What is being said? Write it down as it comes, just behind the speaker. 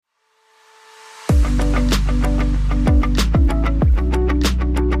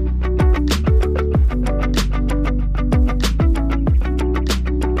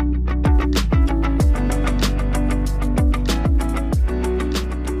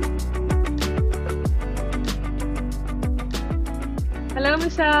Hello,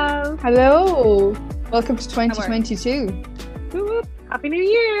 Michelle. Hello. Welcome to 2022. Woo-woo. Happy New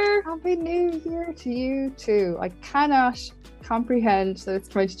Year. Happy New Year to you too. I cannot comprehend that it's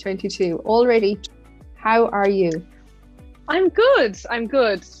 2022 already. How are you? I'm good.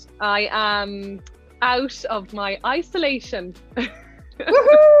 I am out of my isolation.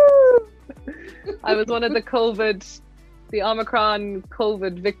 Woohoo! I was one of the Omicron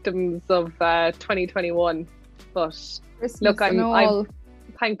COVID victims of 2021. But Christmas look, and all.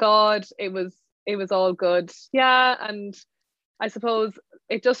 thank God it was all good. Yeah, and I suppose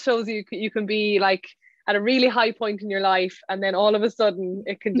it just shows you can be like at a really high point in your life, and then all of a sudden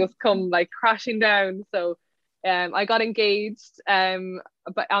it can just come like crashing down. So I got engaged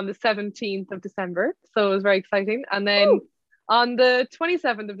but on the 17th of December, so it was very exciting. And then Ooh. on the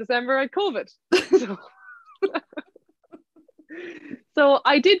 27th of December I had COVID. So, so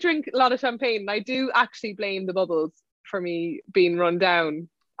I did drink a lot of champagne, and I do actually blame the bubbles for me being run down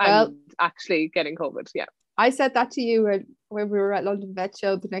and actually getting COVID. Yeah. I said that to you when we were at London Vet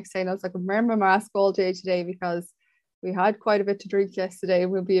Show the next day, and I was like, I'm wearing my mask all day today because we had quite a bit to drink yesterday.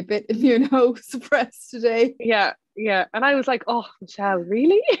 We'll be a bit immunosuppressed today. Yeah. And I was like, oh, Michelle,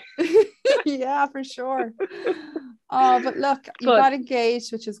 really? Yeah, for sure. Oh, but look, you got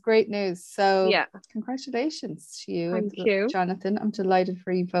engaged, which is great news. So yeah, congratulations to you. Thank you, Jonathan. I'm delighted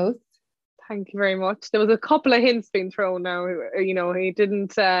for you both. Thank you very much. There was a couple of hints being thrown now. You know, he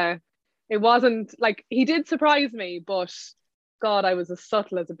didn't, it wasn't like, he did surprise me, but God, I was as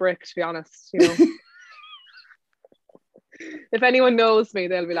subtle as a brick, to be honest, you know. If anyone knows me,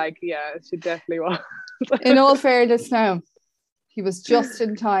 they'll be like, yeah, she definitely was. In all fairness now, he was just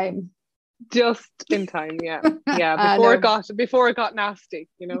in time. Just in time, yeah. Yeah, before it got nasty,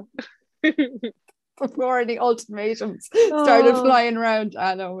 you know. Before any ultimatums started flying around.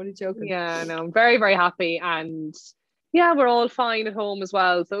 I know, what are you joking? Yeah, no, I'm very, very happy. And yeah, we're all fine at home as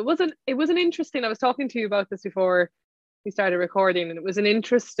well. So it was an interesting, I was talking to you about this before we started recording, and it was an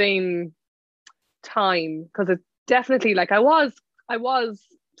interesting time because it definitely, like, I was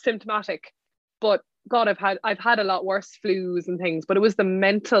symptomatic, but God, I've had a lot worse flus and things, but it was the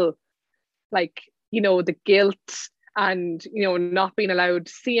mental, like, you know, the guilt and, you know, not being allowed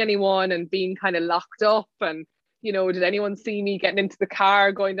to see anyone and being kind of locked up, and, you know, did anyone see me getting into the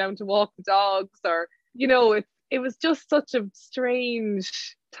car going down to walk the dogs, or, you know, it was just such a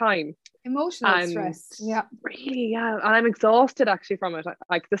strange time. Emotional stress. Yeah, really. Yeah, and I'm exhausted actually from it.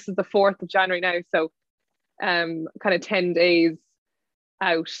 Like, this is the 4th of January now, so kind of 10 days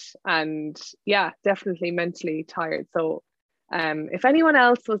out, and yeah, definitely mentally tired. So if anyone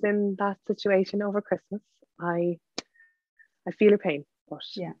else was in that situation over Christmas, I feel your pain. But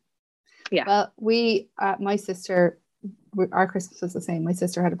yeah. Well, my sister, our Christmas was the same. My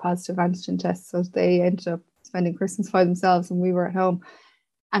sister had a positive antigen test, so they ended up spending Christmas by themselves, and we were at home,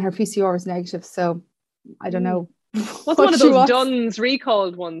 and her PCR was negative. So I don't know. What's one of those Dunn's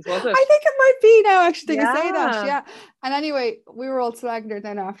recalled ones, was it? I think it might be now, actually, you say that. Yeah. And anyway, we were all slagging her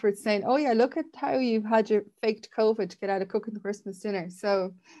then afterwards, saying, oh yeah, look at how you've had your faked COVID to get out of cooking the Christmas dinner.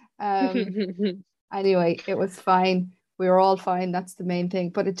 So anyway, it was fine. We were all fine. That's the main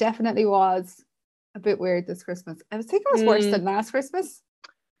thing. But it definitely was a bit weird this Christmas. I was thinking it was worse than last Christmas.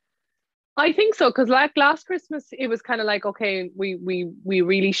 I think so, because like last Christmas, it was kind of like, okay, we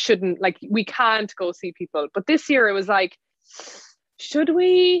really shouldn't, like, we can't go see people. But this year it was like, should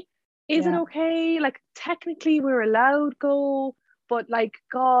we? Is it okay? Like, technically we're allowed go, but like,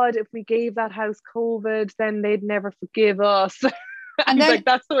 God, if we gave that house COVID, then they'd never forgive us. And then, like,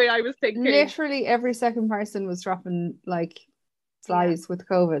 that's the way I was thinking. Literally every second person was dropping like flies with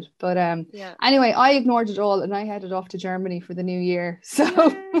COVID. But anyway, I ignored it all and I headed off to Germany for the new year. So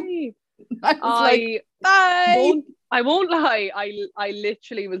I was like, bye. I won't lie. I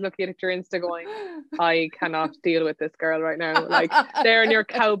literally was looking at your Insta going, I cannot deal with this girl right now. Like, there in your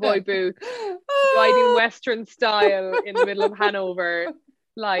cowboy boots, riding Western style in the middle of Hanover.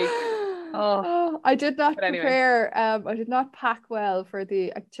 Like, I did not prepare. I did not pack well for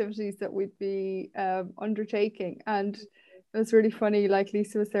the activities that we'd be undertaking. And it was really funny. Like,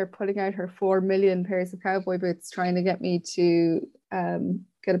 Lisa was there pulling out her 4 million pairs of cowboy boots, trying to get me to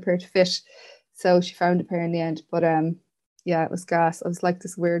get a pair to fit. So she found a pair in the end. But yeah, it was gas. I was like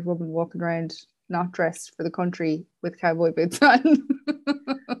this weird woman walking around not dressed for the country with cowboy boots on.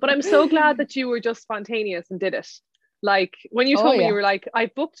 But I'm so glad that you were just spontaneous and did it. Like, when you told me, you were like, I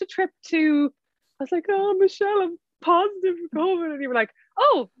booked a trip to, I was like, oh, Michelle, I'm positive for COVID. And you were like,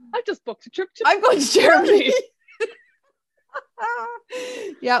 oh, I just booked a trip to I'm going to Germany.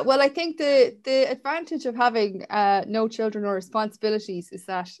 Yeah, well, I think the advantage of having no children or responsibilities is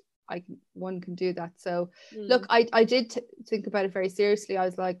that one can do that. So look, I did think about it very seriously. I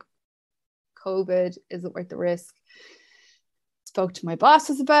was like, COVID isn't worth the risk. Spoke to my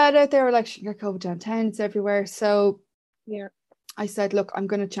bosses about it. They were like, you're COVID downtown, it's everywhere. So yeah, I said, look, I'm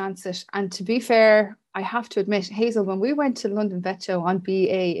going to chance it. And to be fair, I have to admit, Hazel, when we went to London Vet Show on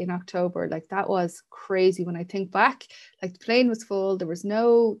BA in October, like that was crazy when I think back. Like the plane was full, there was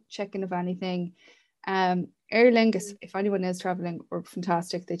no check-in of anything. Aer Lingus, if anyone is traveling, were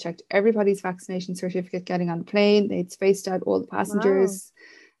fantastic. They checked everybody's vaccination certificate getting on the plane. They'd spaced out all the passengers.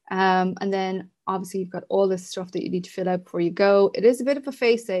 Wow. And then obviously you've got all this stuff that you need to fill out before you go. It is a bit of a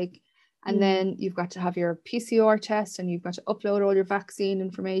face ache. And then you've got to have your PCR test and you've got to upload all your vaccine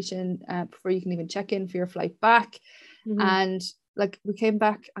information before you can even check in for your flight back. And like we came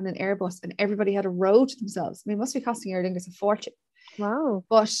back on an Airbus and everybody had a row to themselves. I mean, it must be costing Aer Lingus a fortune. Wow.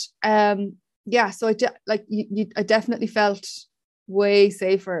 But yeah, so I definitely felt way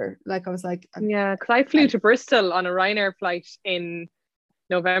safer. Like I was like, yeah, because I flew to Bristol on a Ryanair flight in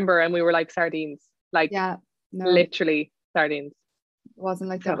November and we were like sardines, like literally sardines. It wasn't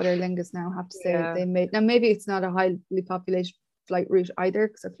like that with Aer Lingus now, I have to say. They made, now maybe it's not a highly populated flight route either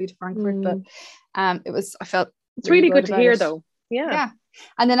because I flew to Frankfurt, but it was, I felt it's really good to hear though. Yeah.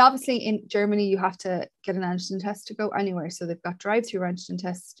 And then obviously in Germany you have to get an antigen test to go anywhere, so they've got drive-through antigen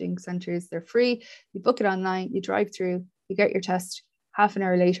testing centers. They're free, you book it online, you drive through, you get your test, half an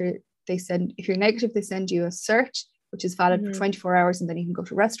hour later they send, if you're negative, they send you a cert which is valid for 24 hours, and then you can go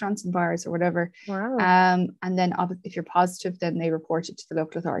to restaurants and bars or whatever. Wow. And then if you're positive, then they report it to the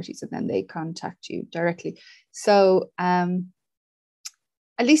local authorities and then they contact you directly. So at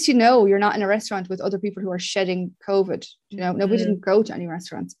least you know you're not in a restaurant with other people who are shedding COVID. You know, no, we didn't go to any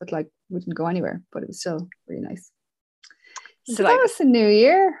restaurants, but like we didn't go anywhere, but it was still really nice. So that was the new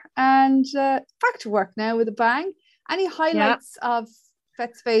year, and back to work now with a bang. Any highlights of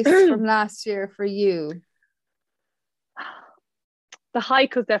FetSpace from last year for you? The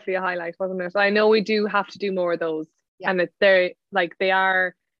hike was definitely a highlight, wasn't it? I know we do have to do more of those, and they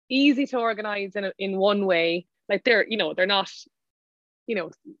are easy to organize in one way. Like they're not,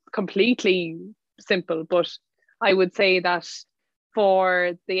 completely simple, but I would say that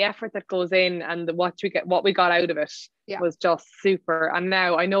for the effort that goes in and what we got out of it was just super. And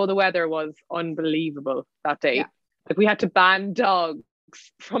now I know the weather was unbelievable that day. Yeah. Like we had to ban dogs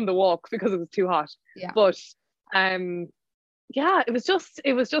from the walk because it was too hot. Yeah. But it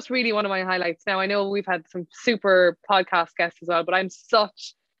was just really one of my highlights. Now I know we've had some super podcast guests as well, but I'm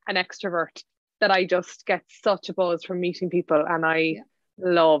such an extrovert that I just get such a buzz from meeting people, and I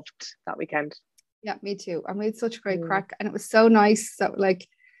loved that weekend. Yeah, me too. And we had such great crack, and it was so nice that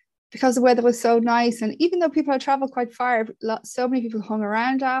because the weather was so nice, and even though people had traveled quite far, so many people hung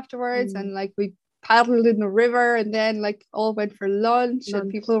around afterwards, and like we paddled in the river and then like all went for lunch. And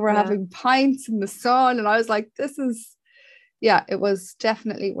people were having pints in the sun, and I was like, this is it was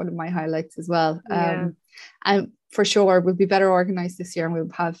definitely one of my highlights as well. And for sure we'll be better organized this year, and we'll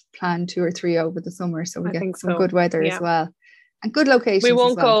have planned 2 or 3 over the summer, so we get some good weather as well, and good locations. We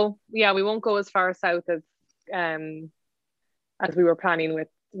won't go as far south as we were planning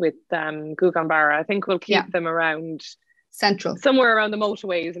with Guggenbara. I think we'll keep them around central, somewhere around the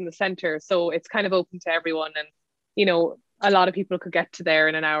motorways in the center, so it's kind of open to everyone, and a lot of people could get to there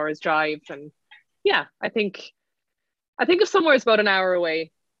in an hour's drive. And I think if somewhere is about an hour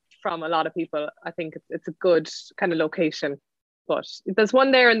away from a lot of people, I think it's a good kind of location. But there's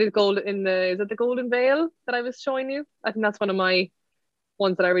one there is it the Golden Vale that I was showing you? I think that's one of my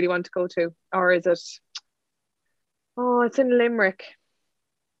ones that I really want to go to. Or is it? Oh, it's in Limerick.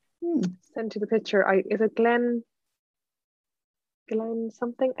 Send you the picture. Is it Glen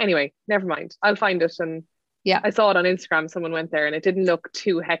something? Anyway, never mind. I'll find it. And I saw it on Instagram. Someone went there, and it didn't look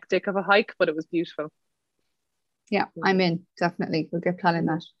too hectic of a hike, but it was beautiful. Yeah, I'm in, definitely. We'll get planning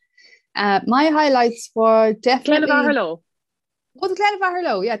that. My highlights were definitely Glenavarlow. Oh, the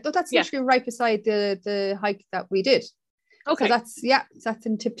Glenavarlow, that's literally right beside the hike that we did. Okay. So that's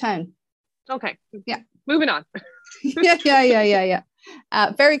in Tiptown. Okay. Yeah. Moving on. Yeah.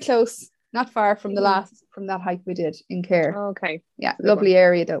 Very close, not far from from that hike we did in Cahir. Okay. Yeah, lovely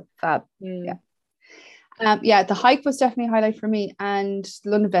area though. Fab. Yeah. The hike was definitely a highlight for me, and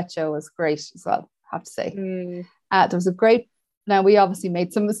the London Vet Show was great as well, I have to say. There was a great. Now, we obviously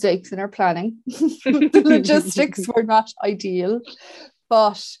made some mistakes in our planning. The logistics were not ideal,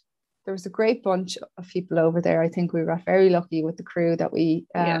 but there was a great bunch of people over there. I think we got very lucky with the crew that we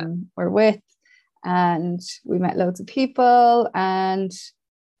were with, and we met loads of people, and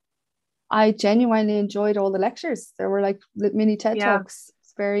I genuinely enjoyed all the lectures. There were like mini TED Talks.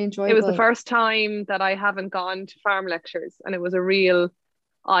 It's very enjoyable. It was the first time that I haven't gone to farm lectures, and it was a real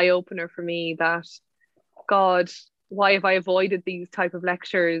eye-opener for me that, God, why have I avoided these type of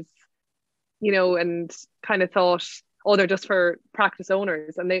lectures, and kind of thought, oh, they're just for practice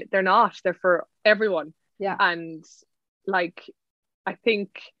owners, and they're not, they're for everyone. Yeah. And like, I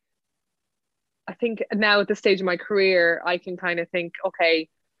think now at this stage of my career, I can kind of think, okay,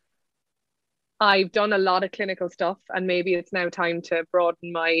 I've done a lot of clinical stuff, and maybe it's now time to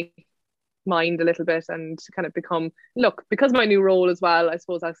broaden my mind a little bit and to kind of because my new role as well, I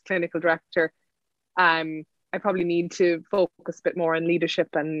suppose, as clinical director, I probably need to focus a bit more on leadership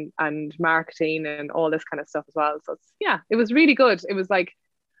and marketing and all this kind of stuff as well. So it was really good. It was like,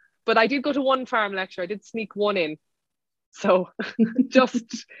 but I did go to one pharm lecture. I did sneak one in. So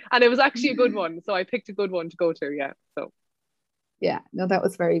and it was actually a good one. So I picked a good one to go to. Yeah. So. Yeah, no, that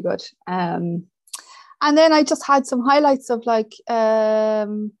was very good. And then I just had some highlights of like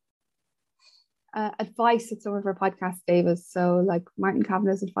advice at some of our podcast Davis. So like Martin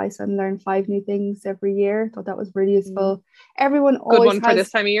Kavanagh's advice on learn 5 new things every year. Thought that was really useful. Everyone good always one for this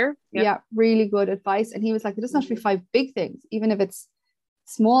time of year. Yeah, really good advice. And he was like, it doesn't have to be 5 big things, even if it's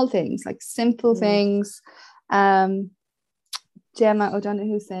small things, like simple things. Gemma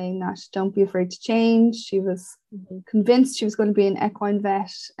O'Donoghue saying that don't be afraid to change. She was convinced she was going to be an equine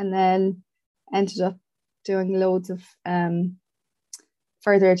vet, and then ended up doing loads of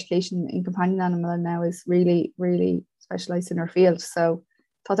further education in companion animal, and now is really, really specialised in her field. So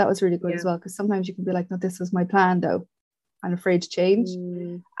I thought that was really good as well, because sometimes you can be like, no, this was my plan though. I'm afraid to change.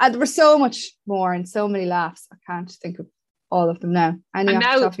 And there was so much more and so many laughs. I can't think of all of them now. And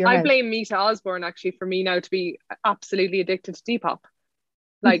now I blame Mita Osborne actually for me now to be absolutely addicted to Depop.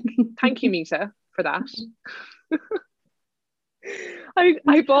 Like, thank you, Mita, for that.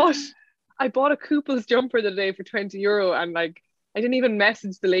 I bought a Kooples jumper the other day for €20, and like I didn't even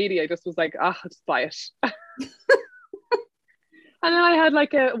message the lady. I just was like, I'll just buy it. And then I had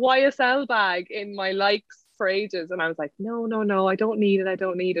like a YSL bag in my likes for ages, and I was like, no, I don't need it.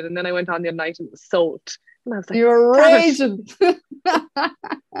 And then I went on the other night and it was sold. And I was like, you're raging.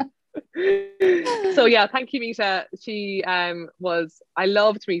 So yeah, thank you, Mita. She I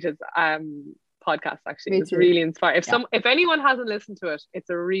loved Mita's podcast actually. It was really inspiring. If anyone hasn't listened to it,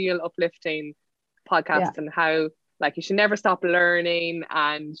 it's a real uplifting podcast, and how like you should never stop learning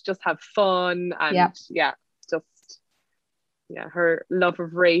and just have fun, and her love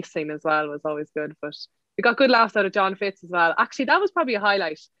of racing as well was always good. But we got good laughs out of John Fitz as well. Actually, that was probably a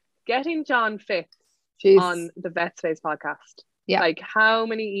highlight, getting John Fitz on the Vet Space podcast. Yeah, like how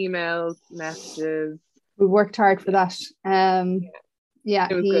many emails, messages. We worked hard for that.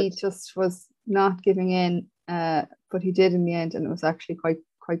 He just was not giving in, but he did in the end, and it was actually quite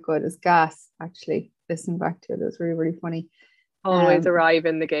good as gas. Actually, listening back to it, it was really, really funny. Always arrive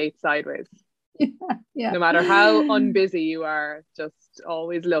in the gate sideways. Yeah. No matter how unbusy you are, just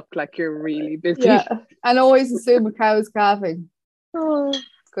always look like you're really busy. Yeah, and always assume a cow's calving. Oh,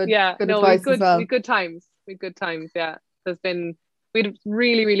 good. Yeah, good advice as well. We good times. Yeah, we had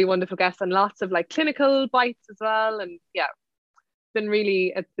really, really wonderful guests and lots of like clinical bites as well. And yeah,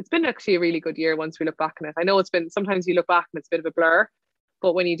 it's been actually a really good year once we look back on it. I know sometimes you look back and it's a bit of a blur,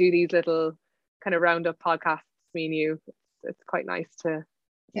 but when you do these little kind of roundup podcasts, me and you, it's quite nice to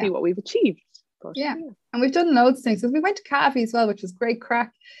see what we've achieved. But, and we've done loads of things. So we went to Cavi as well, which was great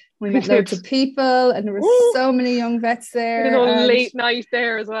crack. We met loads of people, and there were so many young vets there. Another late night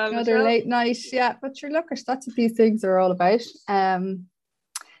there as well. Another late night, yeah. But look, that's what these things are all about.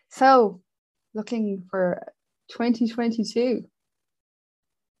 So looking for 2022.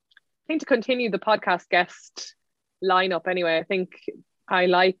 I think to continue the podcast guest lineup anyway, I think I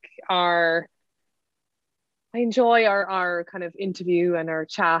enjoy our kind of interview and our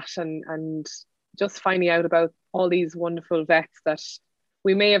chat and just finding out about all these wonderful vets that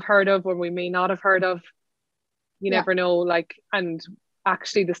we may have heard of or we may not have heard of. You never know, like, and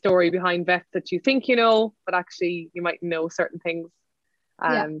actually the story behind vets that you think you know, but actually you might know certain things.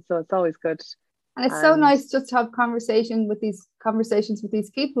 So it's always good. And it's so nice just to have conversations with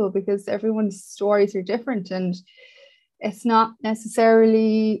these people, because everyone's stories are different, and it's not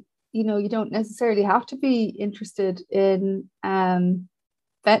necessarily, you don't necessarily have to be interested in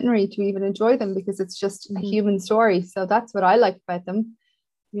veterinary to even enjoy them, because it's just a human story. So that's what I like about them.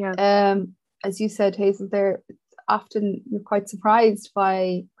 Yeah. As you said, Hazel, they're often, you're quite surprised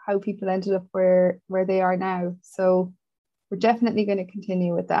by how people ended up where they are now. So we're definitely going to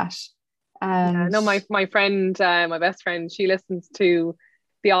continue with that. No, my friend, my best friend, she listens to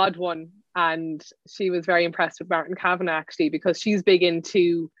The Odd One, and she was very impressed with Martin Kavanagh actually, because she's big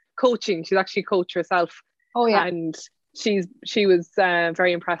into coaching. She's actually a coach herself. Oh yeah. And she was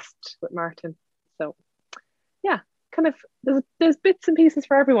very impressed with Martin. So yeah, kind of there's bits and pieces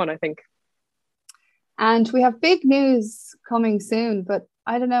for everyone, I think. And we have big news coming soon, but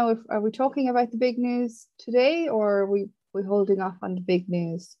I don't know, are we talking about the big news today, or are we holding off on the big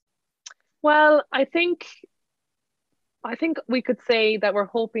news? Well, I think we could say that we're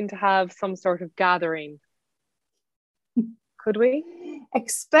hoping to have some sort of gathering. Could we?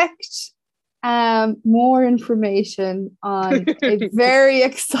 Expect more information on a very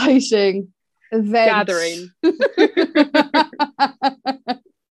exciting event. Gathering.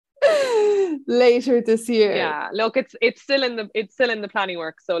 Later this year. Yeah, look, it's still in the planning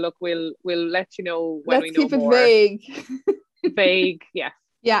work. So look, we'll let you know when we know more. Let's keep it vague. Vague, yes.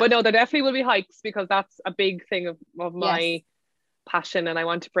 Yeah. But no, there definitely will be hikes, because that's a big thing of my passion, and I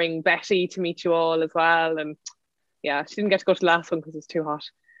want to bring Betty to meet you all as well. And yeah, she didn't get to go to the last one because it was too hot.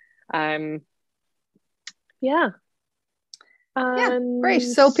 Great.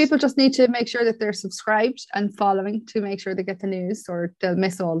 So people just need to make sure that they're subscribed and following to make sure they get the news, or they'll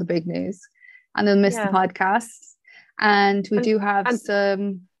miss all the big news and they'll miss the podcasts. And we do have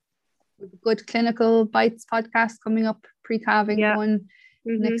some good Clinical Bites podcast coming up, pre-calving one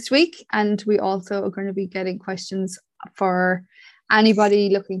next week. And we also are going to be getting questions for anybody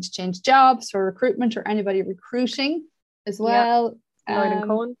looking to change jobs, for recruitment, or anybody recruiting as well. Lloyd and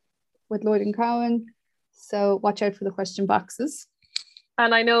Cohen. With Lloyd and Cohen. So watch out for the question boxes.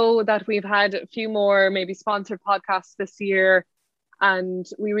 And I know that we've had a few more maybe sponsored podcasts this year, and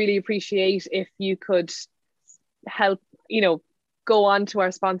we really appreciate if you could help, go on to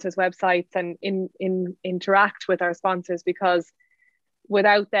our sponsors' websites and interact with our sponsors, because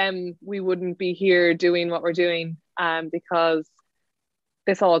without them we wouldn't be here doing what we're doing, because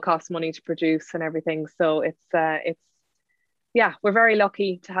this all costs money to produce and everything. So it's we're very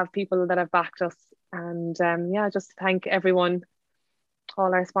lucky to have people that have backed us. And just to thank everyone,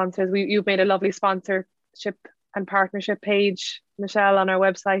 all our sponsors. You've made a lovely sponsorship and partnership page, Michelle, on our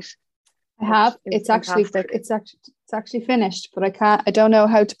website. I have. It's actually finished, but I don't know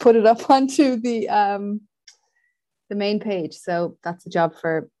how to put it up onto the main page. So that's a job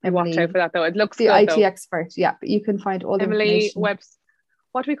for Emily. Watch out for that, though. It looks the good, IT though. expert. Yeah, but you can find all the Emily information.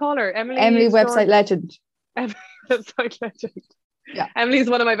 What do we call her? Emily website legend. Emily website legend. Yeah, Emily's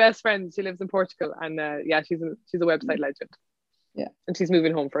one of my best friends. She lives in Portugal, and she's a website legend. Yeah, and she's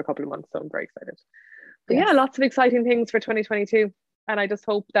moving home for a couple of months, so I'm very excited. But lots of exciting things for 2022, and I just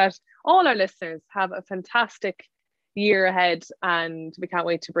hope that all our listeners have a fantastic year ahead, and we can't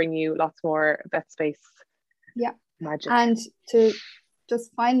wait to bring you lots more Vet Space magic. And to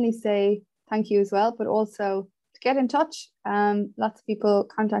just finally say thank you as well, but also to get in touch. Lots of people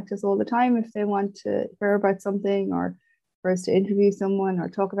contact us all the time if they want to hear about something, or for us to interview someone or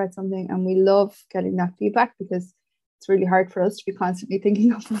talk about something, and we love getting that feedback, because it's really hard for us to be constantly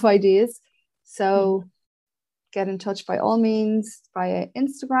thinking of ideas. So get in touch by all means via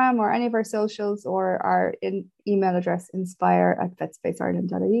Instagram or any of our socials, or our email address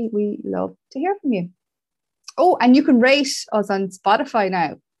inspire@vetspaceIreland.ie. We love to hear from you. Oh, and you can rate us on Spotify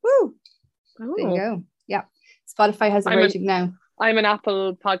now. Woo! Oh. There you go. Yeah, Spotify has a rating now. I'm an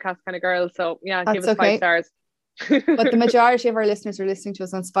Apple podcast kind of girl, so give us 5 stars. But the majority of our listeners are listening to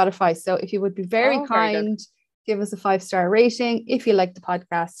us on Spotify, so if you would be very kind, give us a 5-star rating if you like the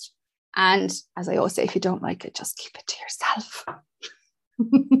podcast. And as I always say, if you don't like it, just keep it to yourself.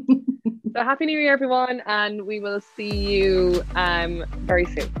 So happy New Year, everyone, and we will see you very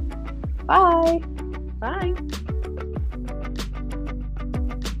soon. Bye. Bye.